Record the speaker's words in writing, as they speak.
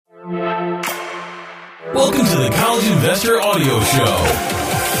Welcome to the College Investor Audio Show,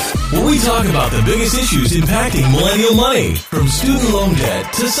 where we talk about the biggest issues impacting millennial money, from student loan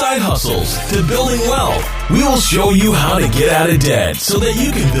debt to side hustles to building wealth. We will show you how to get out of debt so that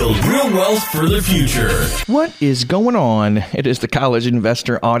you can build real wealth for the future. What is going on? It is the College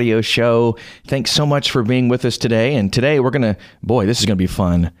Investor Audio Show. Thanks so much for being with us today. And today we're going to, this is going to be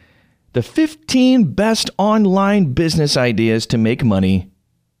fun. The 15 best online business ideas to make money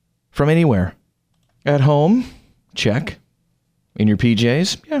from anywhere. At home? Check. In your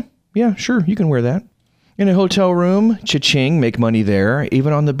PJs? Yeah, sure, you can wear that. In a hotel room? Cha-ching, make money there.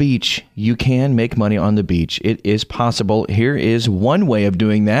 Even on the beach, you can make money on the beach. It is possible. Here is one way of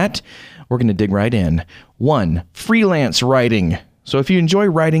doing that. We're going to dig right in. 1, freelance writing. So if you enjoy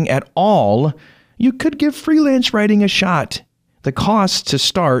writing at all, you could give freelance writing a shot. The cost to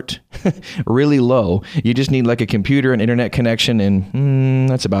start, really low. You just need like a computer, an internet connection, and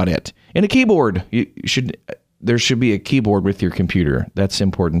that's about it. And a keyboard. There should be a keyboard with your computer. That's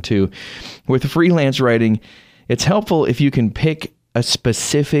important too. With freelance writing, it's helpful if you can pick a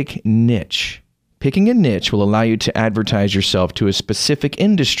specific niche. Picking a niche will allow you to advertise yourself to a specific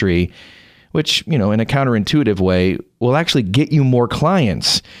industry, which, in a counterintuitive way, will actually get you more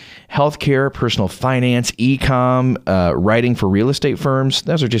clients. Healthcare, personal finance, e-com, writing for real estate firms.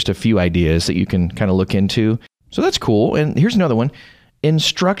 Those are just a few ideas that you can kind of look into. So that's cool. And here's another one.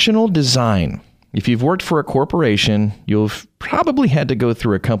 Instructional design. If you've worked for a corporation, you've probably had to go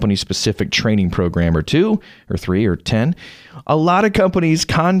through a company-specific training program or 2 or 3 or 10. A lot of companies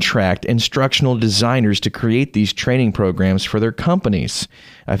contract instructional designers to create these training programs for their companies.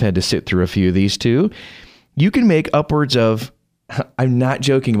 I've had to sit through a few of these too. You can make upwards of, I'm not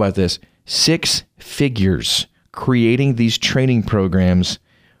joking about this, 6 figures creating these training programs,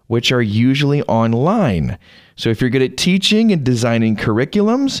 which are usually online. So if you're good at teaching and designing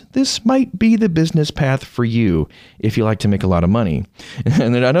curriculums, this might be the business path for you if you like to make a lot of money.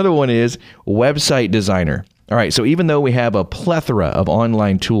 And then another one is website designer. All right, so even though we have a plethora of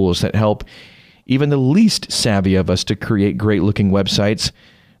online tools that help even the least savvy of us to create great looking websites,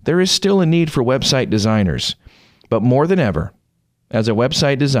 there is still a need for website designers. But more than ever, as a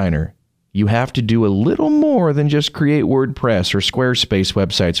website designer, you have to do a little more than just create WordPress or Squarespace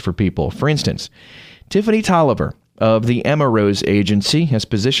websites for people. For instance, Tiffany Tolliver of the Emma Rose Agency has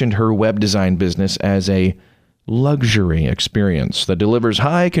positioned her web design business as a luxury experience that delivers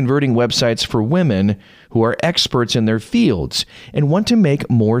high-converting websites for women who are experts in their fields and want to make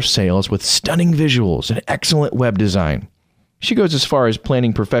more sales with stunning visuals and excellent web design. She goes as far as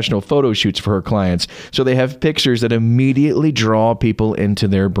planning professional photo shoots for her clients so they have pictures that immediately draw people into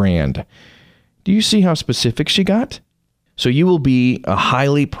their brand. Do you see how specific she got? So you will be a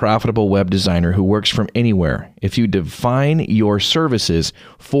highly profitable web designer who works from anywhere if you define your services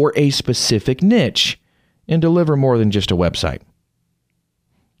for a specific niche and deliver more than just a website.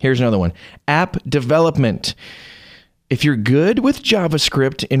 Here's another one. App development. If you're good with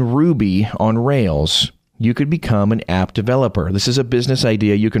JavaScript and Ruby on Rails, you could become an app developer. This is a business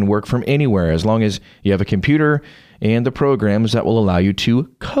idea you can work from anywhere as long as you have a computer and the programs that will allow you to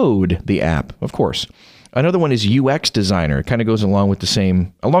code the app, of course. Another one is UX designer. It kind of goes along the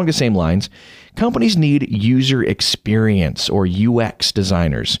same lines. Companies need user experience or UX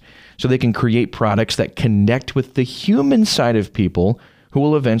designers so they can create products that connect with the human side of people who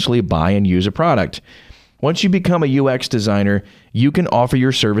will eventually buy and use a product. Once you become a UX designer, you can offer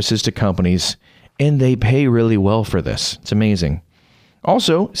your services to companies, and they pay really well for this. It's amazing.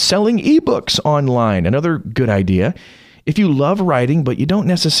 Also, selling ebooks online, another good idea. If you love writing, but you don't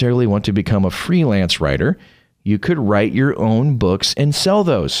necessarily want to become a freelance writer, you could write your own books and sell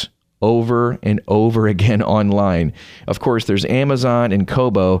those over and over again online. Of course, there's Amazon and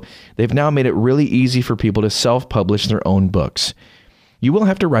Kobo. They've now made it really easy for people to self-publish their own books. You will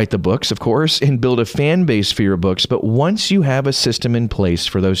have to write the books, of course, and build a fan base for your books, but once you have a system in place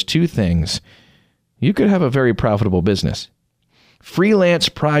for those 2 things, you could have a very profitable business. Freelance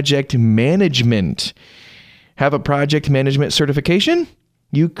project management. Have a project management certification?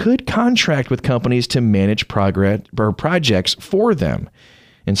 You could contract with companies to manage projects for them.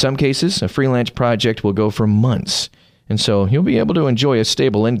 In some cases, a freelance project will go for months. And so you'll be able to enjoy a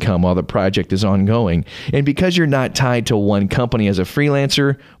stable income while the project is ongoing. And because you're not tied to one company as a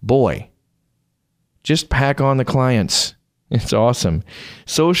freelancer, just pack on the clients. It's awesome.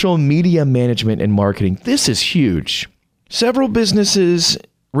 Social media management and marketing. This is huge. Several businesses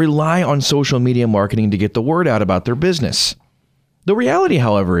rely on social media marketing to get the word out about their business. The reality,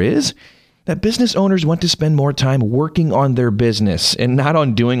 however, is that business owners want to spend more time working on their business and not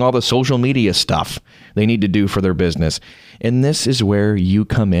on doing all the social media stuff they need to do for their business. And this is where you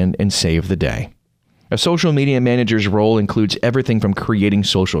come in and save the day. A social media manager's role includes everything from creating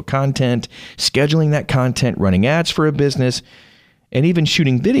social content, scheduling that content, running ads for a business, and even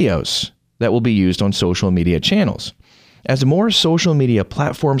shooting videos that will be used on social media channels. As more social media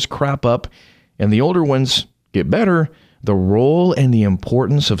platforms crop up and the older ones get better, the role and the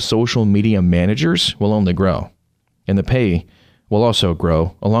importance of social media managers will only grow. And the pay will also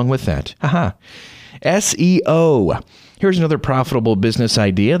grow along with that. SEO. Here's another profitable business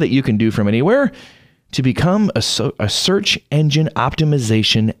idea that you can do from anywhere: to become a search engine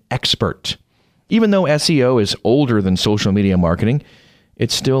optimization expert. Even though SEO is older than social media marketing,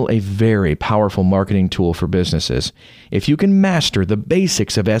 it's still a very powerful marketing tool for businesses. If you can master the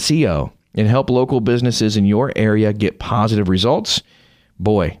basics of SEO and help local businesses in your area get positive results,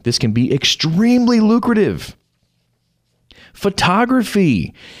 boy, this can be extremely lucrative.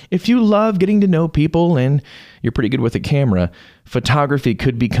 Photography. If you love getting to know people and you're pretty good with a camera, photography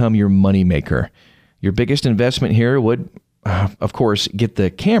could become your moneymaker. Your biggest investment here would, of course, get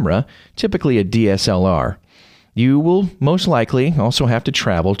the camera, typically a DSLR. You will most likely also have to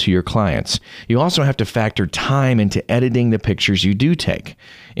travel to your clients. You also have to factor time into editing the pictures you do take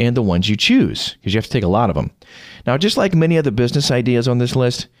and the ones you choose, because you have to take a lot of them. Now, just like many of the business ideas on this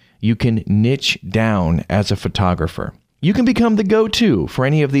list, you can niche down as a photographer. You can become the go-to for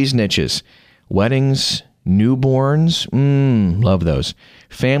any of these niches. Weddings, newborns, love those.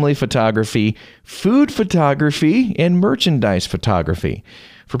 Family photography, food photography, and merchandise photography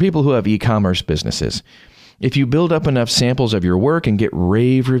for people who have e-commerce businesses. If you build up enough samples of your work and get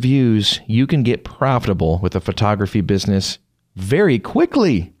rave reviews, you can get profitable with a photography business very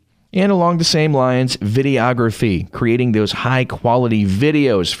quickly. And along the same lines, videography, creating those high-quality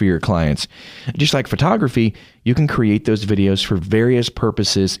videos for your clients. Just like photography, you can create those videos for various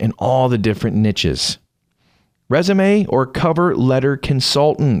purposes in all the different niches. Resume or cover letter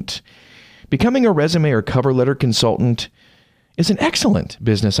consultant. Becoming a resume or cover letter consultant is an excellent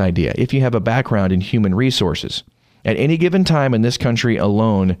business idea if you have a background in human resources. At any given time in this country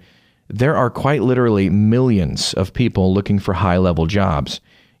alone, there are quite literally millions of people looking for high-level jobs.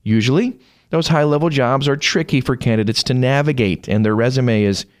 Usually, those high-level jobs are tricky for candidates to navigate, and their resume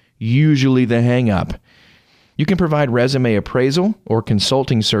is usually the hang-up. You can provide resume appraisal or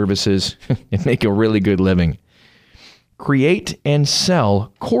consulting services and make a really good living. Create and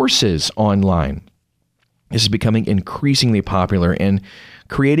sell courses online. This is becoming increasingly popular, and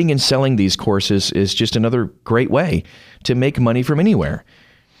creating and selling these courses is just another great way to make money from anywhere.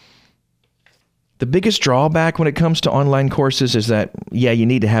 The biggest drawback when it comes to online courses is that, you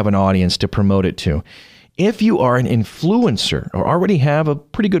need to have an audience to promote it to. If you are an influencer or already have a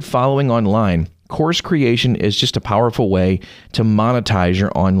pretty good following online, course creation is just a powerful way to monetize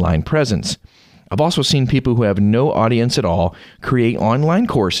your online presence. I've also seen people who have no audience at all create online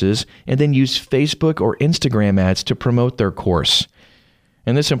courses and then use Facebook or Instagram ads to promote their course.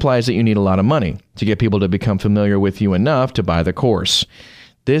 And this implies that you need a lot of money to get people to become familiar with you enough to buy the course.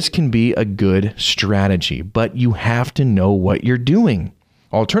 This can be a good strategy, but you have to know what you're doing.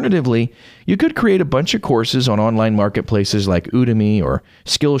 Alternatively, you could create a bunch of courses on online marketplaces like Udemy or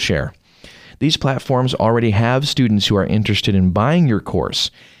Skillshare. These platforms already have students who are interested in buying your course,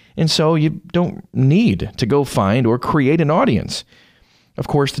 and so you don't need to go find or create an audience. Of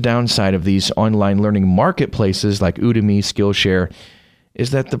course, the downside of these online learning marketplaces like Udemy, Skillshare,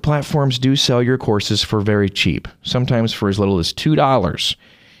 is that the platforms do sell your courses for very cheap, sometimes for as little as $2.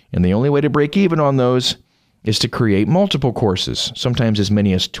 And the only way to break even on those is to create multiple courses, sometimes as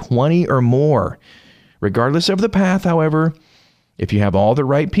many as 20 or more. Regardless of the path, however, if you have all the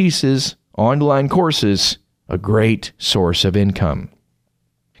right pieces, online courses, a great source of income.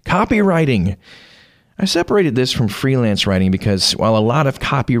 Copywriting. I separated this from freelance writing because while a lot of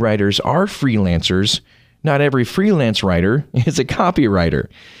copywriters are freelancers, not every freelance writer is a copywriter.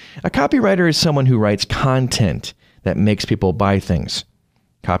 A copywriter is someone who writes content that makes people buy things.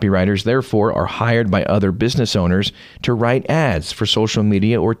 Copywriters, therefore, are hired by other business owners to write ads for social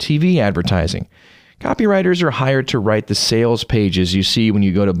media or TV advertising. Copywriters are hired to write the sales pages you see when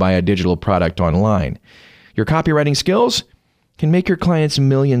you go to buy a digital product online. Your copywriting skills can make your clients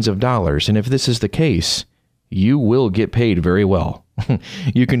millions of dollars, and if this is the case, you will get paid very well.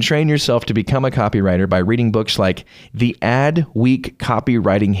 You can train yourself to become a copywriter by reading books like The Adweek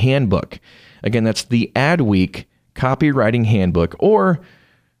Copywriting Handbook. Again, that's The Adweek Copywriting Handbook, or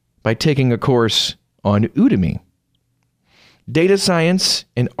by taking a course on Udemy. Data science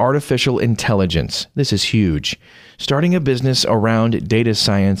and artificial intelligence. This is huge. Starting a business around data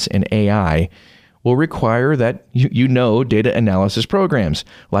science and AI will require that you know data analysis programs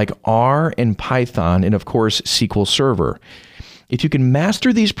like R and Python and, of course, SQL Server. If you can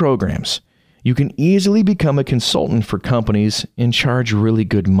master these programs, you can easily become a consultant for companies and charge really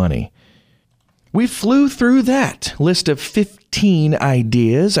good money. We flew through that list of 15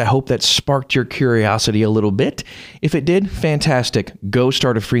 ideas. I hope that sparked your curiosity a little bit. If it did, fantastic. Go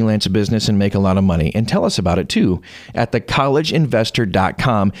start a freelance business and make a lot of money. And tell us about it too at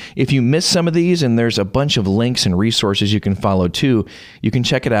thecollegeinvestor.com. If you missed some of these, and there's a bunch of links and resources you can follow too, you can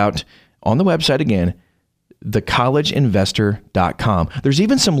check it out on the website again, thecollegeinvestor.com. There's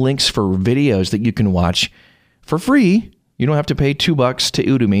even some links for videos that you can watch for free. You don't have to pay $2 to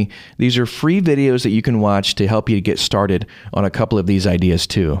Udemy. These are free videos that you can watch to help you get started on a couple of these ideas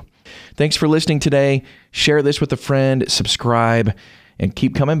too. Thanks for listening today. Share this with a friend, subscribe, and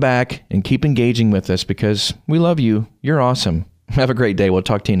keep coming back and keep engaging with us because we love you. You're awesome. Have a great day. We'll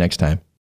talk to you next time.